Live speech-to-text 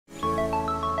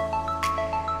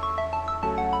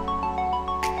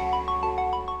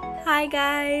Hi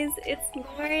guys, it's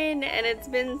Loryn, and it's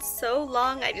been so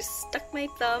long. I just stuck my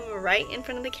thumb right in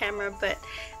front of the camera, but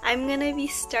I'm gonna be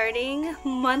starting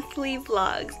monthly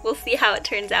vlogs. We'll see how it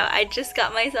turns out. I just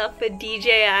got myself a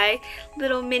DJI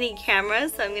little mini camera,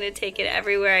 so I'm gonna take it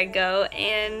everywhere I go,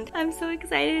 and I'm so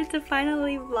excited to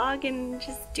finally vlog and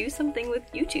just do something with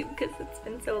YouTube because it's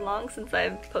been so long since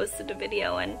I've posted a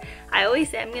video, and I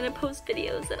always say I'm gonna post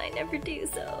videos and I never do,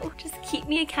 so just keep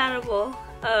me accountable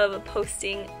of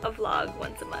posting a vlog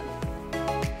once a month.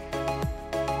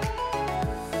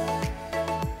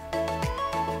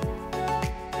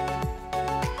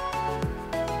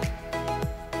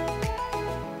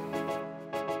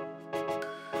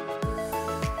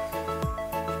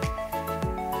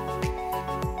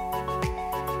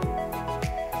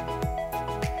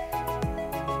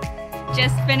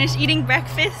 Just finished eating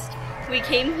breakfast. We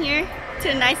came here to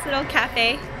a nice little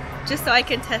cafe just so I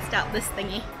could test out this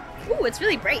thingy. Ooh, it's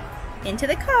really bright. Into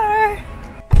the car.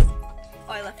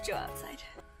 Oh, I left Joe outside.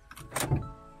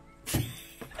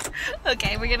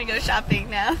 Okay, we're gonna go shopping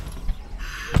now.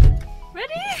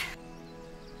 Ready?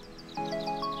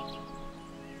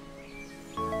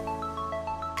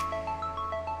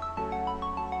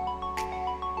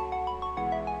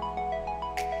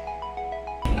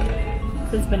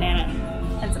 This is banana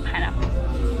and some pineapple.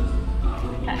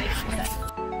 That makes sense.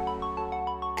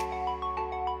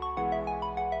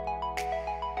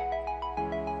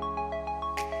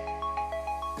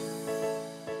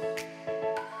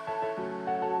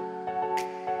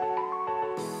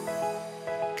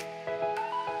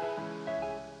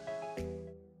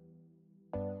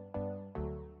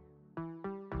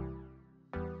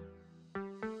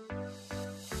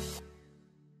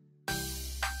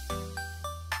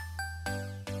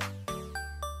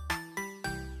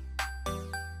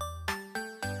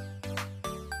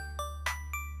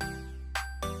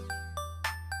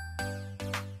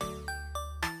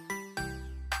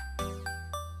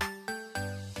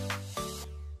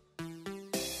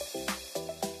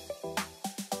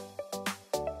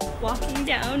 Walking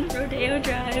down Rodeo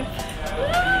Drive.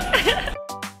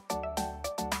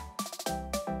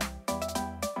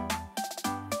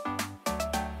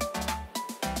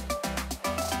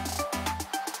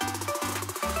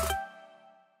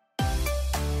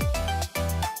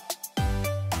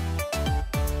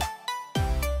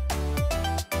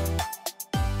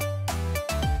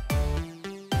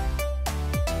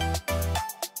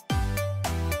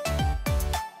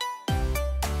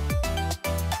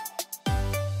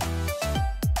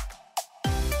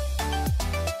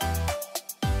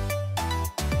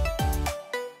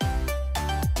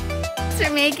 For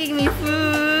making me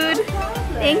food.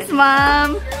 Thanks,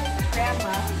 Mom.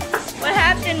 Grandma. What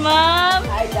happened, Mom?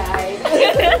 I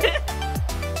died.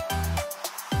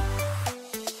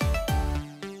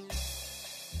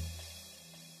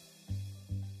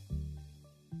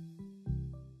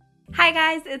 Hi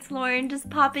guys, it's Loryn, just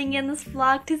popping in this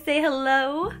vlog to say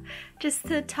hello, just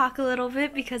to talk a little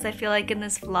bit because I feel like in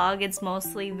this vlog it's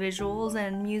mostly visuals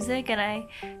and music and I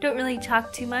don't really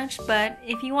talk too much, but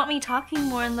if you want me talking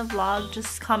more in the vlog,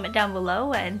 just comment down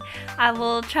below and I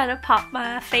will try to pop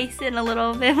my face in a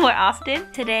little bit more often.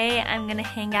 Today I'm gonna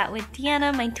hang out with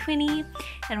Deanna, my twinnie,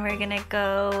 and we're gonna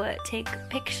go take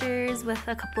pictures with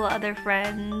a couple of other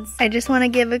friends. I just want to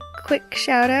give a quick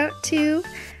shout out to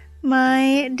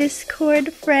my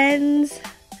Discord friends.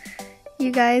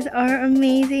 You guys are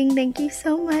amazing. Thank you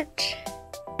so much.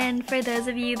 And for those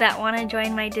of you that want to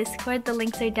join my Discord, the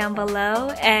links are down below.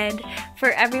 And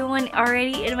for everyone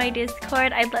already in my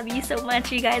Discord, I love you so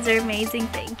much. You guys are amazing.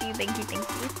 Thank you, thank you, thank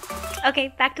you.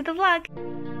 Okay, back to the vlog.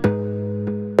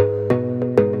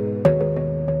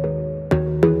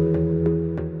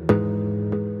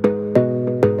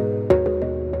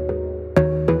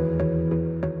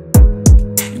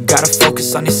 Gotta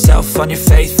focus on yourself, on your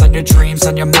faith, on your dreams,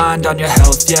 on your mind, on your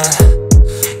health, yeah.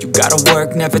 You gotta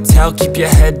work, never tell, keep your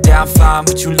head down, find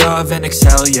what you love and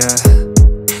excel, yeah.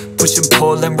 Push and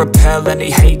pull and repel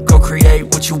any hate, go create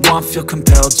what you want, feel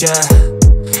compelled, yeah.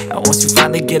 And once you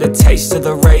finally get a taste of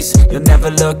the race, you'll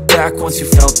never look back once you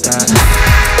felt that.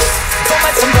 Don't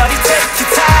let somebody take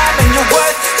your time and your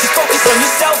worth, just focus on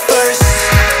yourself first.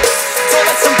 Don't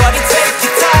let somebody take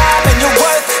your time and your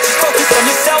worth, just focus on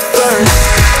yourself first.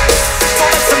 Don't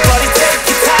let somebody take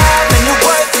your time and your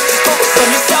worth, just focus on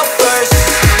yourself first.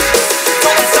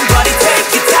 Don't let somebody take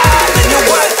your time and your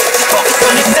worth, just focus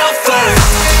on yourself first.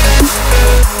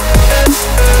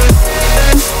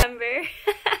 Remember?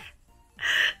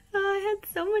 Oh, I had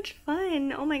so much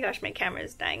fun. Oh my gosh, my camera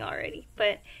is dying already.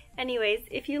 But anyways,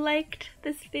 if you liked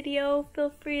this video,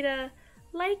 feel free to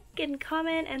like and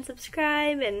comment and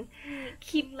subscribe and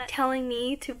keep telling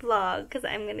me to vlog because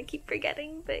I'm gonna keep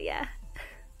forgetting, but yeah.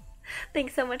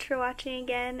 Thanks so much for watching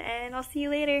again, and I'll see you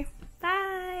later.